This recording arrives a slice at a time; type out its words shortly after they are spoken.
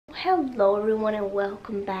Hello everyone and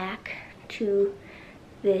welcome back to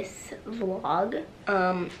this vlog.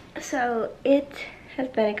 So it has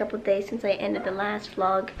been a couple days since I ended the last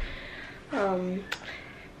vlog.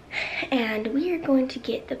 And we are going to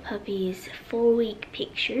get the puppies 4-week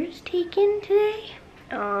pictures taken today.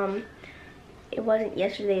 It wasn't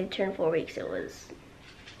yesterday they turned 4 weeks, it was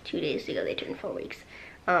 2 days ago they turned 4 weeks.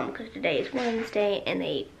 Because today is Wednesday and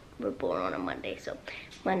they were born on a Monday, so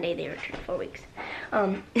Monday they returned 4 weeks.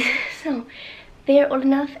 So they're old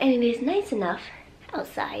enough and it is nice enough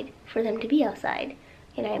outside for them to be outside.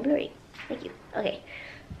 And I am blurry. Thank you. Okay,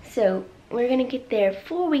 so we're gonna get their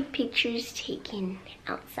 4-week pictures taken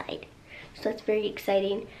outside. So that's very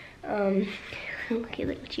exciting. Look at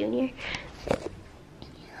little Junior.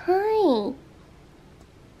 Hi. Are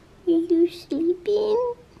you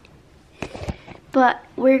sleeping? But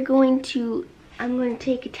I'm going to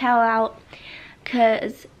take a towel out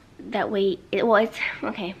because that way, it's,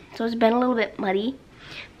 okay, so it's been a little bit muddy,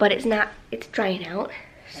 but it's drying out.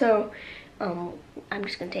 So I'm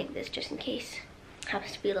just gonna take this just in case.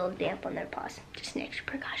 Happens to be a little damp on their paws. Just an extra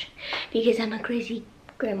precaution because I'm a crazy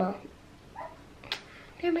grandma.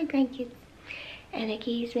 They're my grandkids and it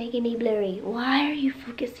keeps making me blurry. Why are you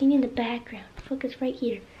focusing in the background? Focus right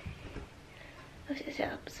here. This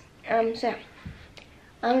helps. So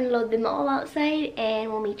I'm gonna load them all outside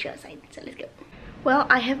and we'll meet you outside. So let's go. Well,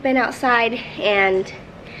 I have been outside and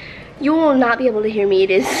you will not be able to hear me.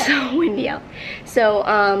 It is so windy out. So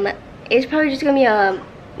it's probably just gonna be a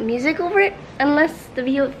music over it unless the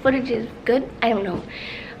video footage is good. I don't know.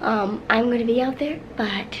 I'm gonna be out there,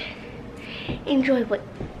 but enjoy what,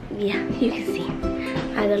 yeah, you can see.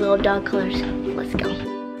 I have the little dog colors. Let's go.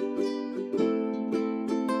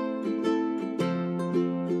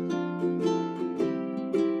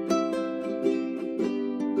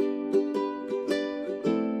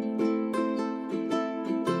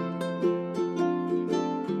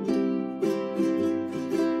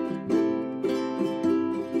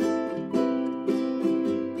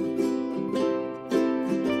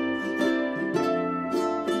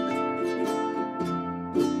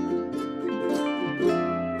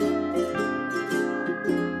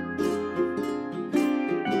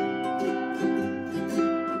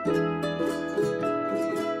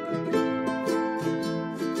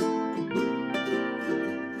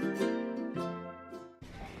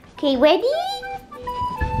 Okay, ready? Come on,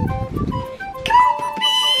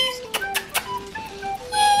 puppies!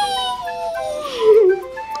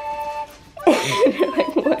 They're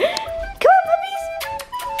like, what? Come on, puppies!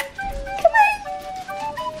 Come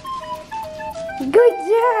on! Good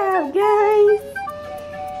job, guys!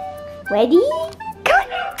 Ready? Come on!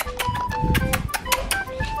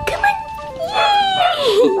 Come on!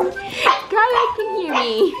 Yay! Guys can hear me.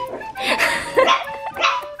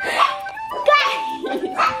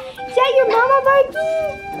 Is that your mama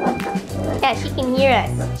barking? Yeah, she can hear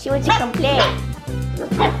us. She wants to come play.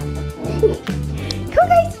 Come on,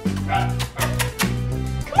 guys. Come on.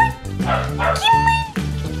 Come on.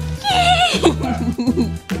 Yay!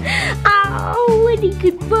 Oh, what a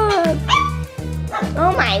good pup.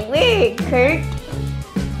 Oh my word, Kurt.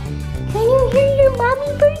 Can you hear your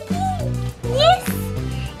mommy barking? Yes.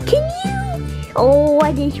 Can you? Oh,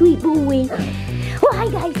 what a sweet boy. Oh, hi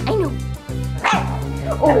guys. I know.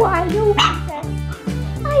 Oh, I know, Princess.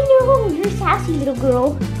 I know, you're sassy little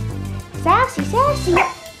girl. Sassy, sassy.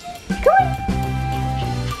 Come on.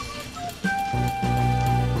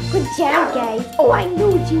 Good job, guys. Oh, I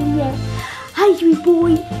know, Julia. Hi, sweet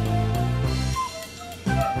boy.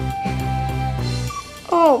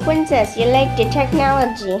 Oh, Princess, you like the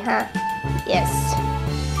technology, huh? Yes.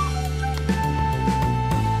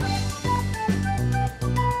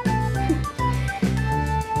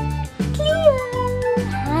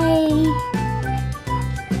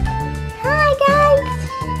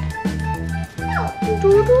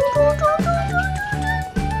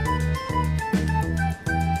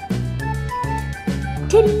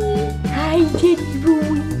 Teddy! Hi, Teddy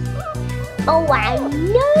boy! Oh, I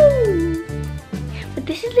know! But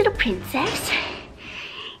this is little Princess.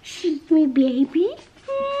 She's my baby.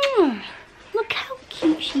 Look how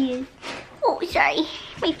cute she is. Oh, sorry.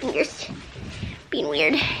 My fingers being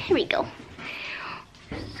weird. Here we go.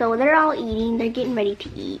 So they're all eating. They're getting ready to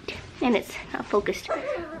eat. And it's not focused.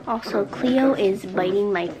 Also, Cleo is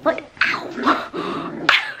biting my foot. Ow!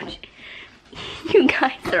 Ouch! You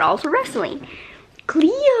guys are also wrestling.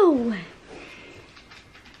 Cleo!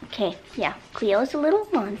 Okay, yeah, Cleo's a little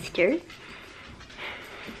monster.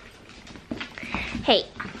 Hey,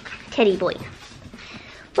 Teddy boy.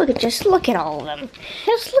 Just look at all of them.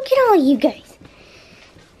 Just look at all you guys.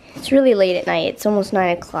 It's really late at night. It's almost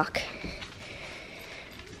 9 o'clock.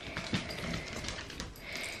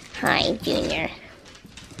 Hi, Junior.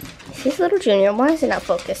 This is little Junior. Why is it not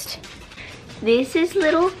focused? This is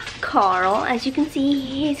little Carl. As you can see,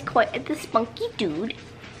 he's quite the spunky dude.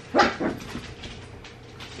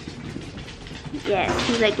 Yes,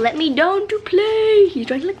 he's like, let me down to play. He's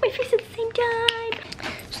trying to lick my face at the same time.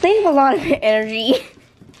 So they have a lot of energy.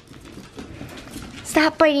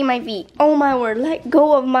 Stop biting my feet. Oh my word, let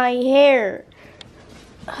go of my hair.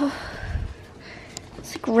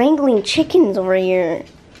 It's like wrangling chickens over here.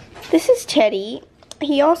 This is Teddy.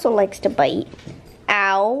 He also likes to bite.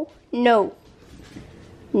 Ow. No.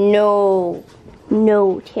 No.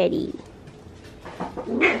 No, Teddy.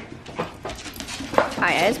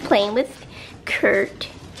 I was playing with Kurt.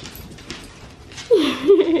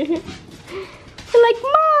 They're like,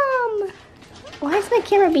 Mom! Why is my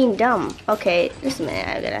camera being dumb? Okay, just a minute,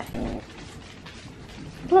 I gotta...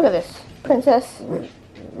 Look at this, princess.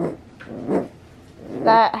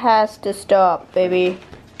 That has to stop, baby.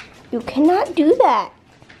 You cannot do that.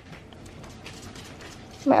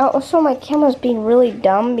 Also, my camera's being really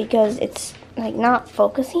dumb because it's like not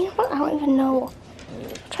focusing. I don't even know.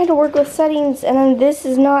 I'm trying to work with settings and then this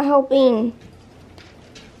is not helping.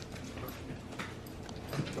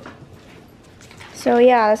 So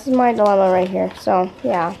yeah, this is my dilemma right here. So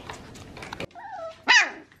yeah.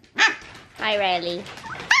 Hi, Riley.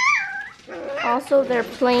 Also, they're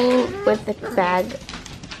playing with the bag,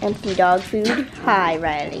 empty dog food. Hi,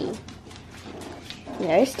 Riley.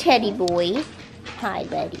 There's Teddy boy. Hi,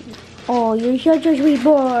 buddy. Oh, you're such a sweet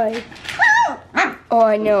boy. Oh,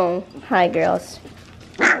 I know. Hi, girls.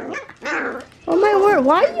 Oh my word,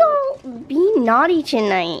 why are y'all being naughty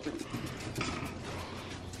tonight?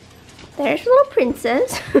 There's little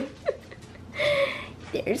princess.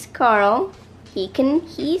 There's Carl.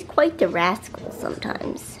 He's quite the rascal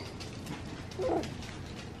sometimes.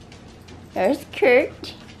 There's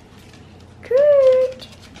Kurt. Kurt.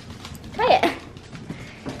 Hiya.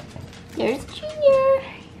 There's Junior.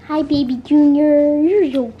 Hi, baby Junior.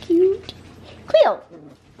 You're so cute. Cleo.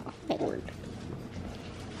 My word.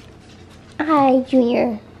 Hi,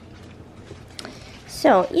 Junior.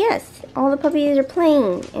 So, yes, all the puppies are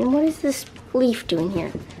playing. And what is this leaf doing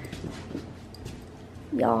here?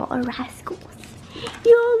 Y'all are rascals.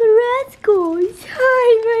 Y'all are rascals.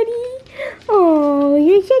 Hi, buddy. Oh,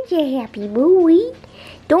 you're such a happy boy.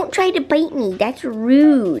 Don't try to bite me. That's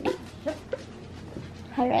rude.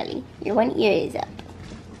 Hi, Riley. Your one ear is up.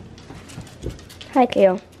 Hi,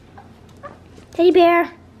 Cleo. Teddy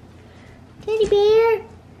bear. Teddy bear.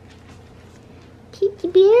 Kitty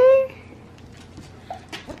bear.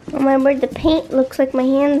 Oh my word, the paint looks like my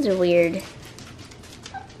hands are weird. Look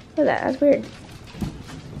at that, that's weird.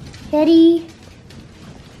 Teddy.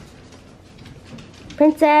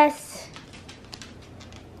 Princess.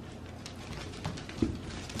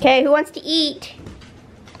 Okay, who wants to eat?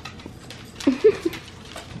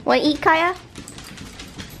 Want to eat, Kaya?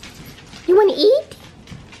 You want to eat?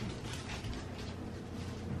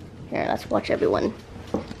 Here, let's watch everyone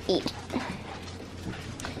eat.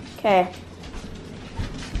 Okay.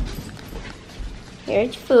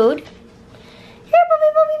 Here's food. Here,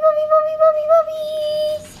 puppies.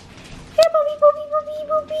 Here,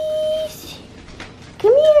 puppies.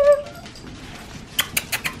 Come here.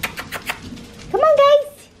 Come on, guys.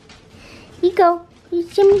 Here you go.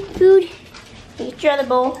 Here's some food. Get your other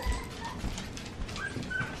bowl.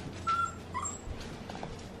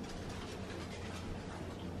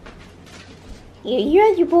 Here, your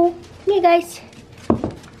other bowl. Here, guys.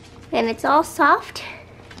 And it's all soft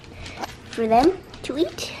for them to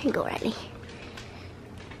eat. Here you go, Riley.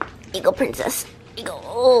 Here you go, princess. Here you go.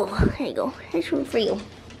 Oh, there you go. Here's food for you.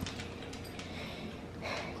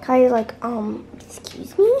 Kaya's like,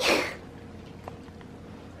 excuse me?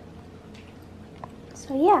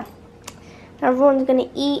 So yeah, everyone's gonna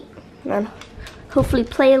eat and hopefully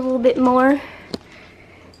play a little bit more.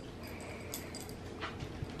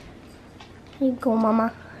 Here you go,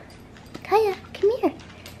 Mama. Kaya, come here.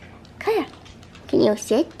 Kaya, can you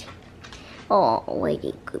sit? Oh, what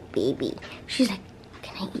a good baby. She's like,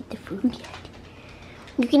 can I eat the food yet?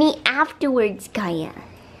 You can eat afterwards, Kaya.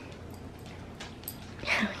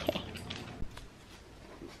 Okay.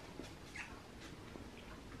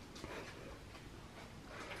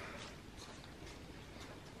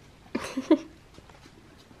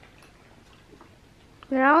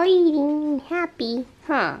 We're all eating happy,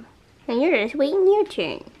 huh? And you're just waiting your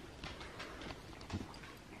turn.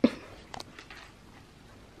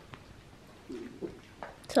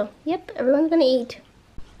 So, yep, everyone's gonna eat.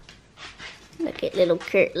 Look at little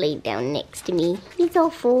Kurt laid down next to me. He's all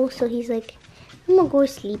full, so he's like, I'm gonna go to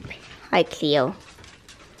sleep. Hi, Cleo.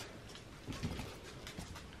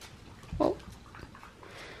 Oh.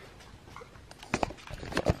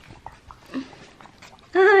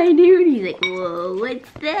 He's like, whoa,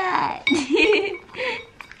 what's that?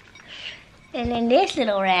 And then this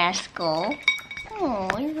little rascal. Oh,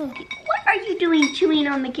 what are you doing chewing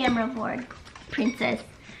on the camera for, Princess?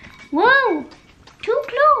 Whoa, too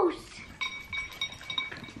close.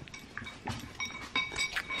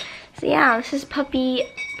 So yeah, this is puppy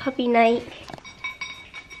night.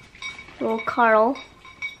 Little Carl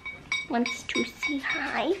wants to say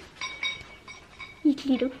hi. He's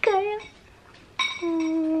little Carl.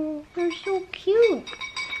 Oh, they're so cute.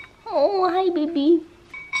 Oh, hi, baby.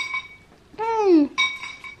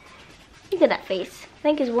 Look at that face. I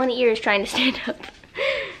think his one ear is trying to stand up.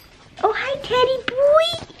 Oh, hi, Teddy boy.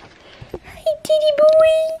 Hi, Teddy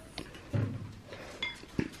boy.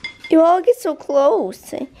 You all get so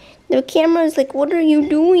close. The camera is like, what are you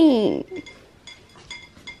doing?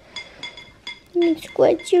 You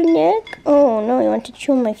scratch your neck? Oh, no, you want to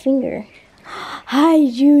chew on my finger. Hi,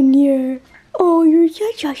 Junior. Oh, you're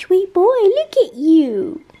such a sweet boy. Look at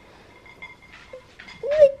you.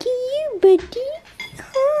 Look at you, buddy.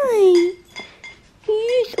 Hi.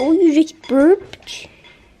 Yes. Oh, you just burped.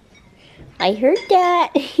 I heard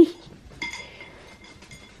that.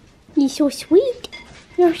 You're so sweet.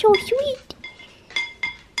 You're so sweet.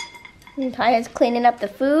 And Kaya's cleaning up the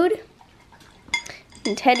food.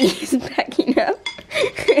 And Teddy is backing up.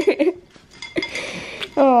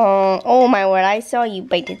 Oh my word. I saw you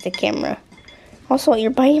bite at the camera. Also,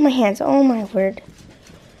 you're biting my hands. Oh my word.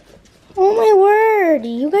 Oh my word.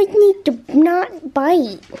 You guys need to not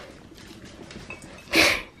bite.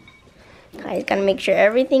 Guys, gotta make sure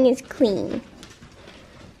everything is clean.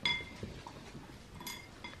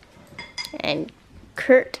 And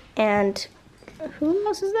Kurt and who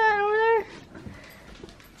else is that over there?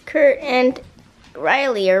 Kurt and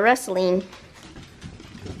Riley are wrestling.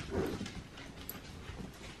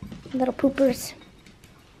 Little poopers.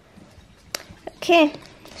 Okay,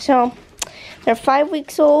 so they're 5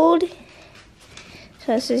 weeks old.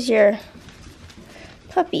 So this is your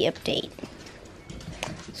puppy update.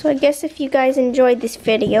 So I guess if you guys enjoyed this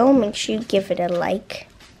video, make sure you give it a like.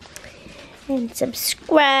 And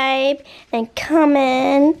subscribe and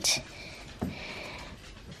comment.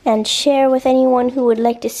 And share with anyone who would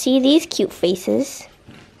like to see these cute faces.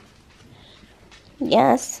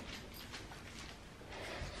 Yes.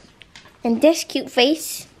 And this cute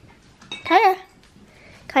face. Kaya.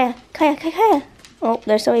 Kaya, Kaya, Kaya, Kaya. Oh,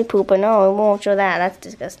 there's somebody pooping. No, we won't show that. That's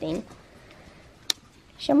disgusting.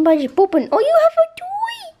 Somebody's pooping. Oh, you have a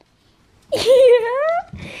toy.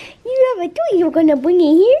 Yeah. You have a toy. You're gonna bring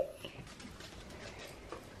it here?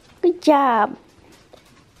 Good job.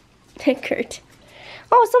 Kurt.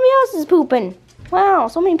 Oh, somebody else is pooping. Wow,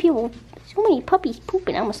 so many people. So many puppies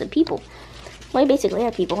pooping. I almost said people. Well, they basically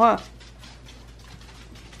are people, huh?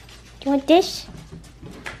 Do you want this?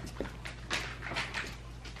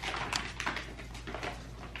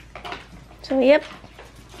 So, yep.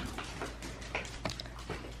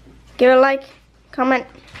 Give it a like, comment,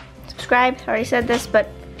 subscribe. I already said this, but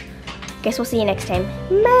guess we'll see you next time.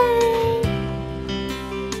 Bye!